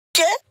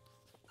Okay.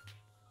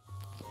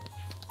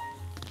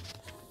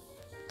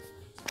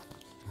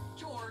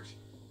 George.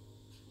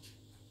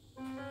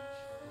 Aren't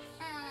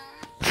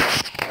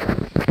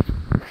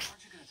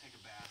you gonna take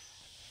a bath?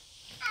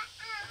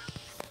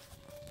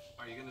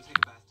 Are you gonna take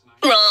a bath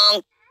tonight? Wrong.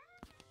 You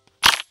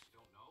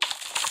don't know?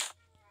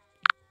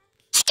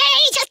 Stay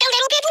just a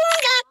little bit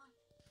longer.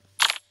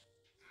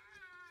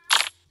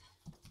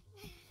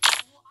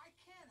 Well, I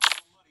can't have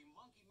a muddy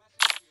monkey messing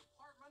up the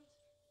apartment.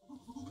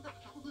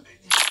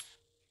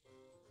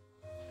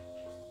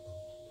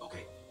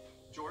 Okay,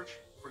 George,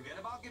 forget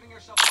about giving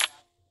yourself a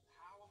bath.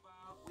 How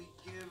about we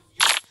give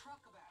your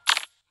truck a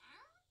bath?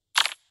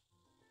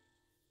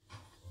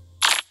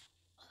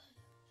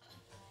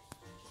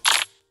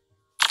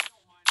 You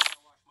don't mind if I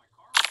wash my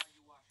car while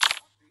you wash your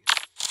truck, do you?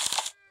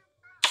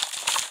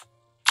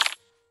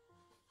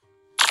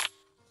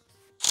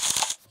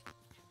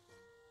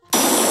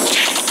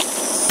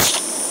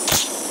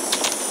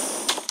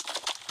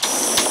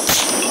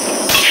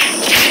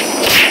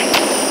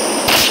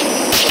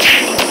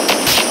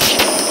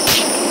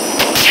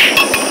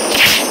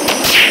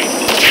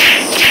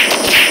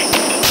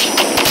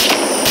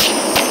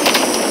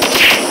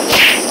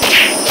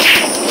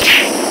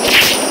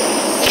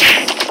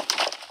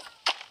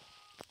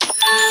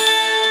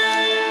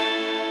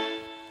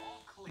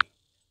 All clean.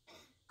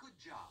 Good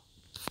job.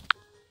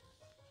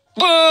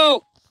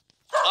 Boo.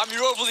 I'm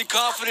your overly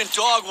confident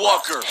dog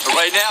walker. But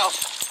right now,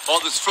 all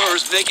this fur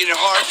is making it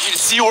hard for me to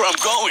see where I'm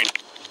going.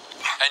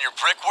 And your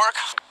brickwork?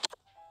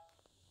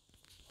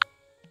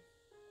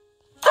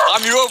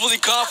 I'm your overly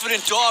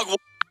confident dog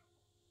walker.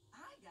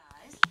 Hi,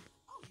 guys.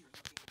 Oh, you're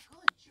looking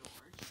good,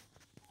 George.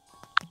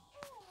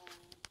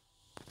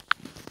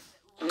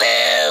 Boo. The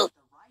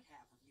right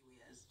half of you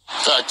is.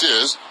 Fact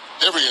is,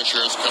 every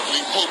insurance company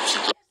hopes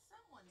you.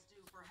 Someone's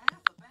due for half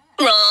a bag.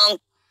 Wrong.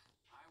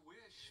 I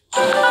wish.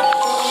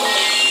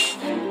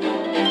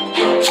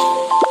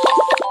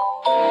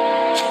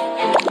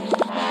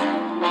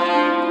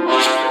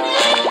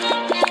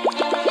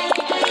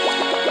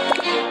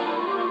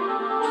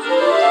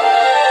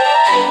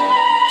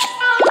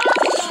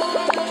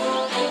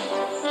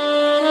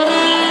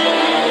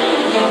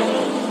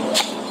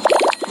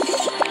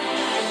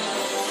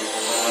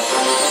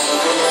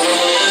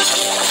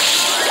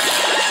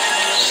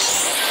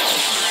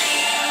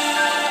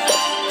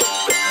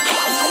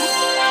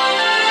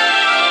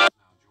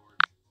 Now,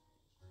 George.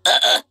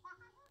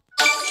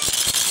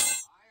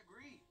 I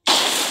agree. For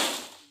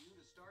you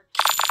to start.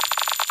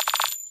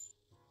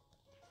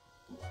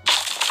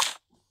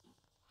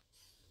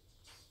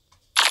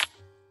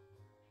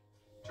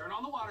 Turn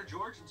on the water,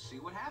 George, and see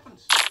what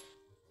happens.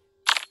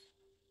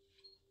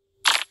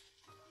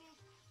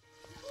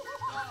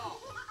 Oh.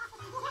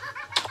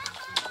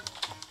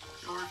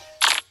 George.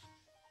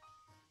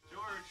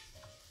 George.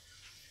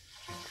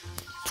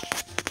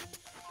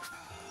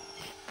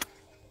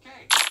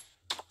 Okay.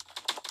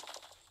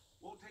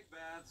 Won't take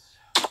baths.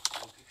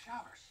 Won't take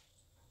showers.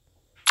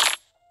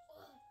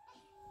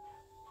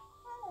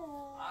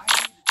 I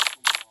need to take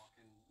a walk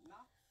and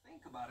not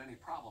think about any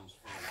problems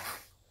for a while.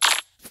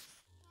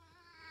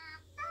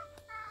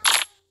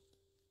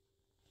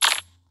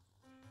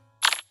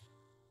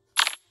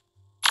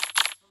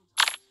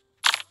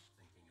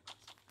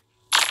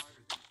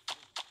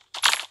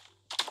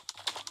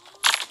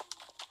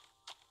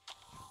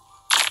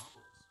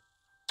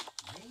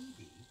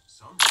 Maybe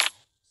somehow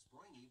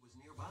Springy was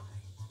nearby.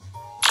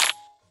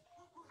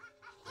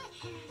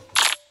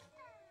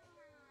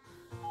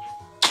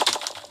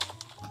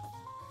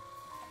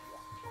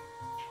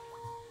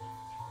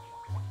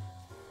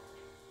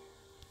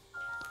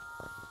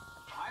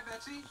 Hi,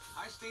 Betsy.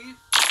 Hi, Steve.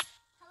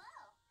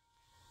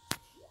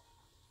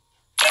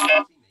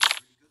 Betsy made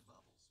pretty good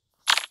bubbles.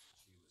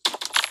 She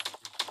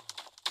was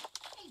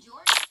Hey,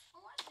 George,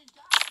 we're watching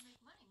dogs to make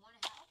money. Want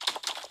to help?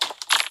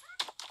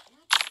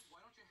 yeah, kid, why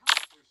don't you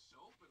help? There's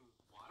soap and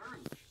water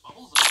and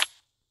bubbles and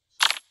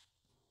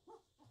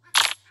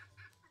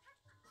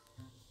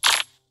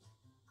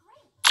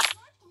Great.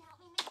 George can help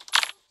me make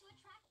bubbles to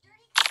attract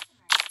dirty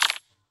customers.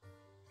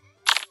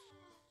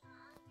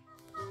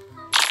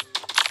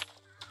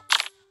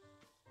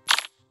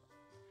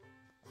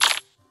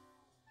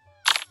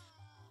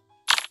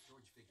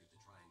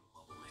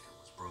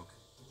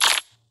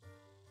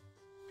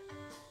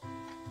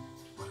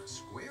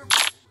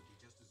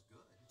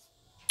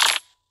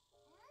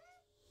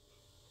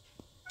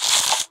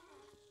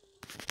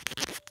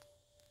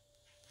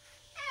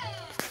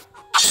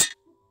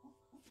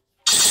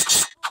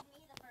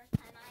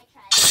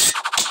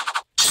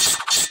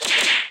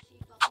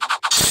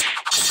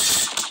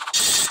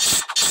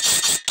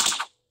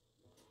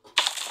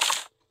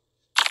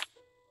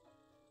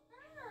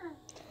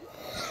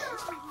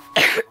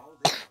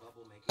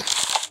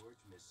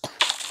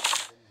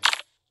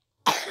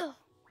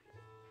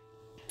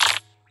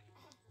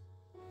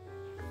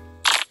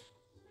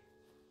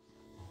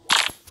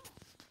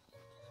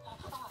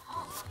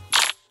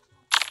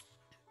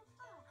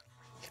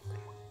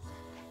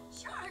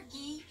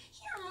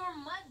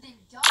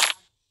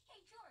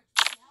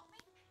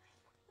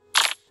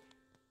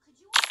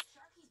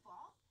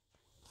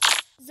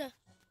 Don't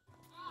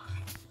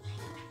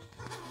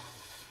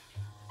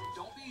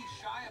be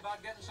shy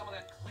about getting some of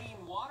that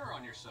clean water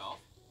on yourself.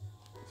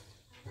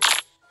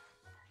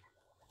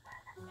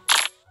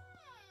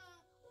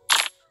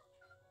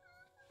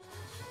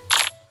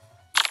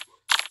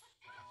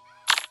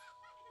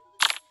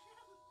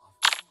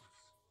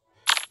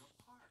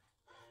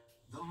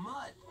 The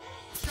mud.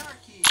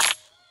 Sharky.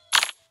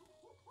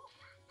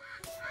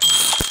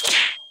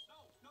 No,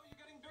 you're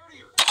getting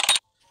dirtier.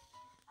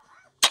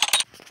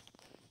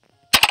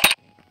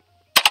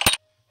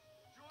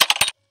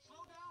 George,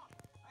 slow down.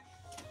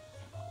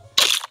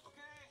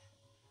 Okay.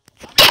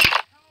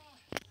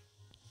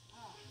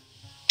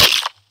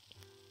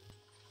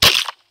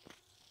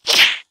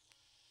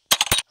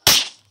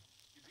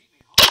 You beat me,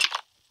 huh?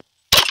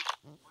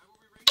 Why were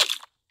we racing?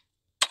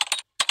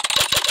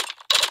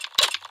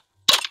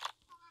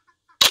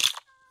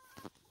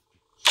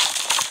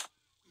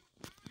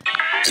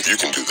 If you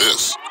can do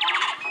this,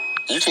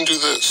 you can do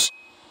this.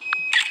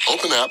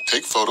 Open app,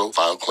 take photo,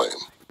 file claim.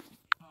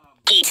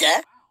 Pizza.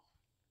 I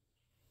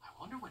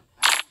wonder what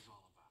that was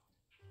all about.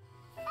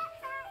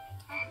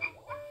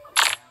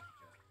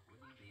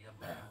 Wouldn't be a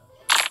bath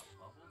without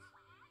bubbles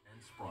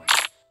and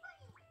sprinkles.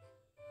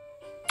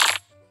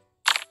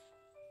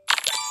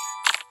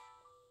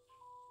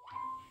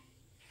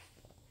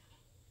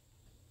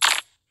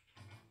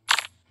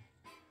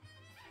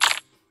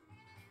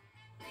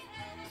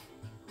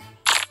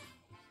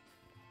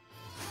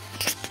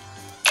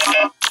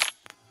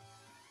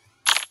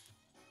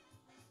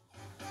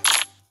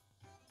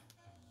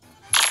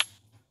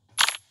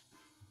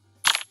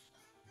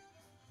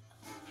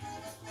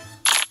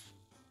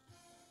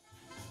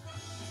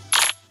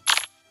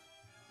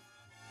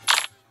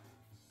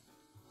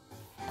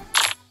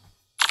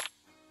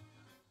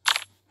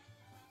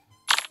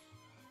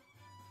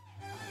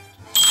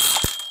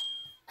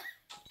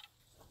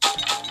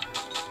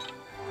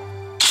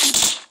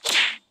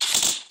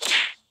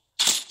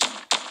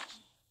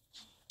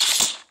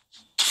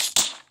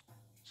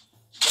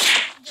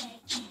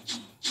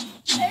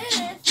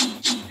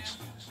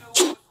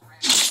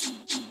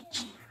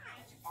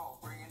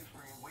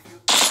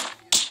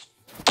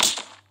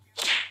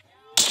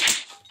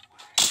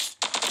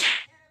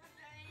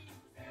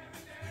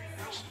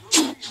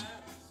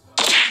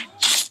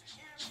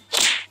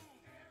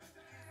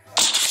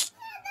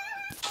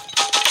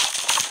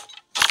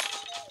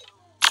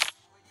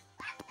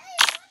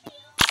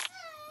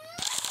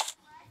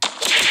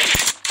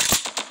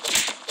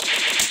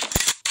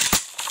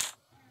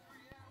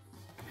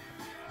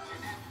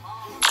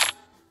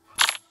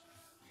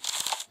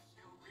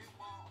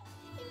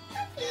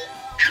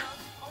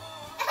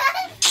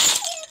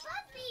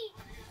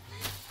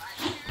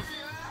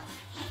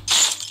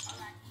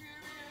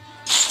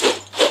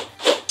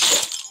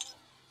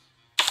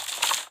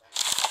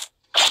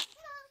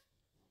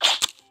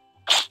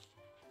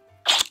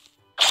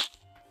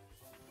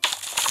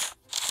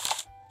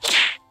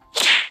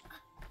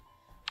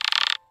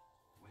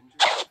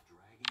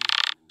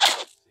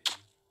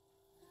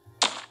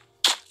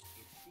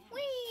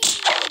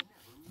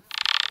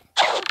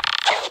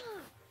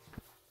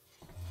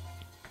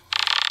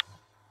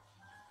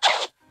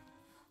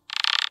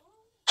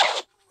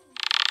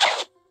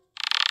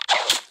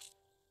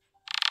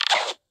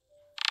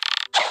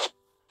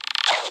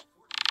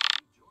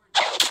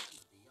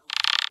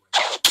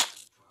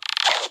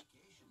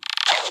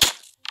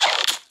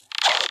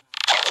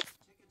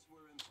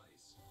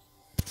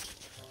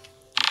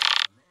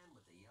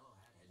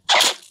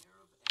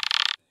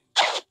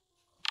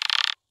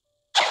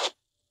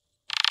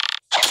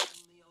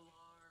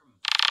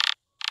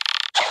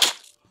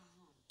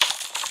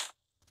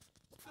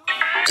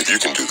 If you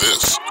can do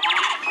this,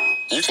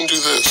 you can do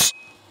this.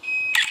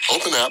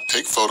 Open app,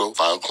 take photo,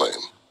 file claim.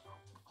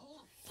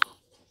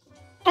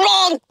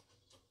 Wrong.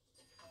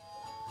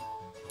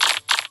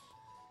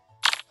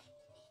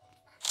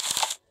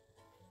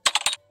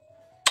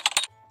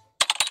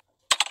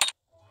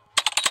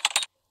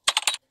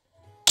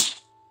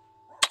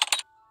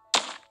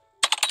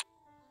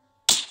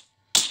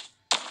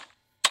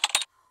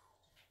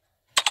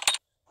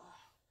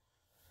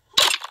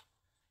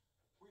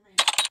 We made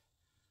it.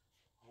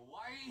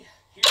 Hawaii,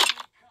 here we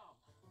come.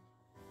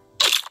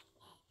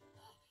 Oh,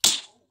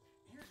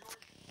 here, George.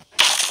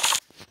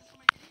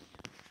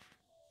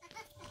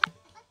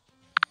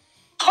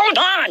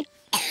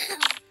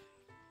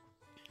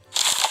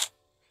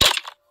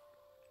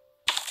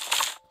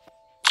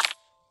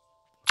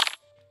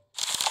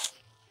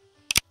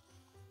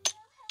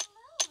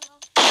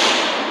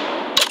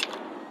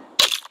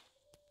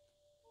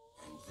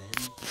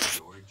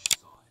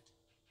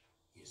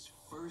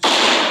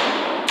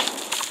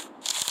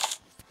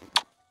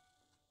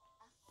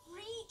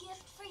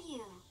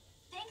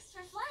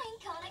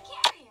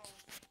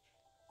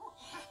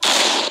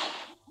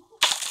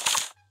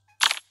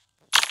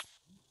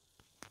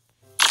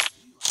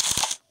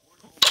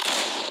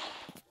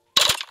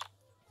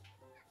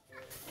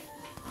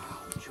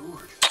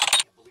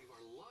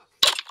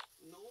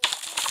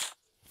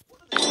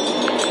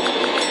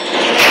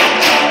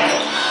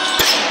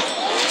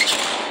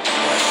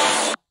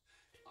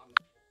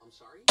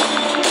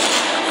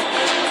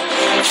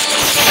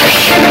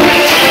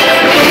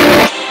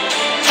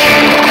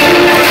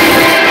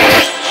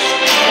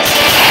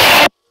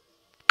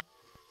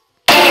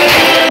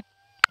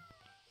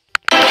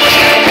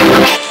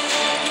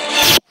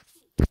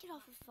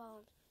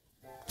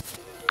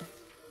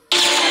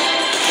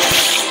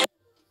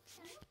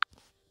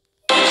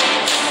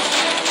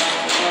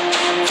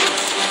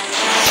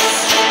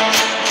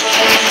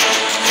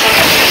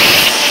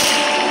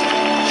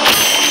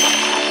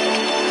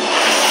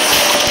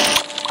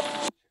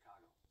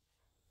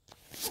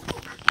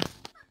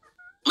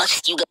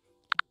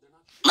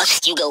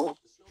 go.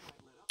 The snow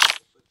might let up a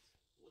bit, but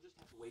we'll just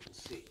have to wait and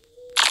see.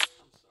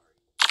 I'm sorry.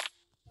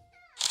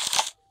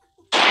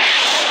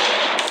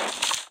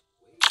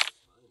 Wait a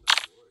time about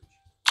George.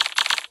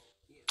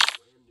 He had a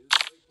brand new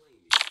toy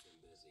plane to keep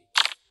him busy.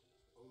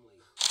 Only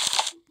the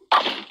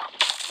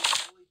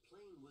toy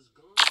plane was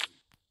gone.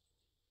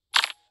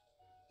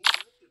 He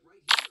left it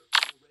right here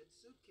in the red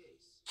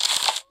suitcase.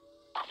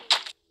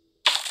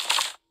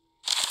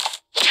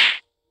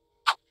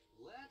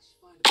 Let's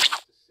find a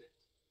place to sit.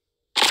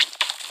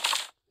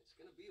 It's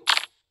gonna be a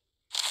while.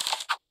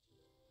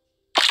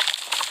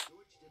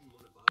 George didn't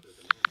want to bother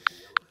the man with the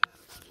yellow hat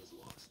about his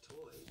lost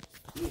toy.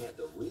 He had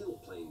the real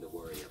plane to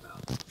worry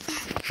about.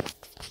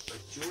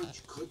 But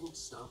George couldn't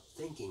stop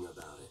thinking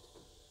about it.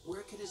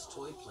 Where could his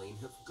toy plane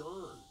have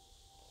gone?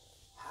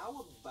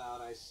 How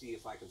about I see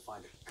if I can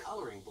find a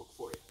coloring book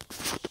for you?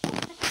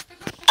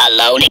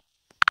 Alone. Okay,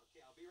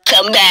 I'll be right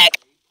Come back.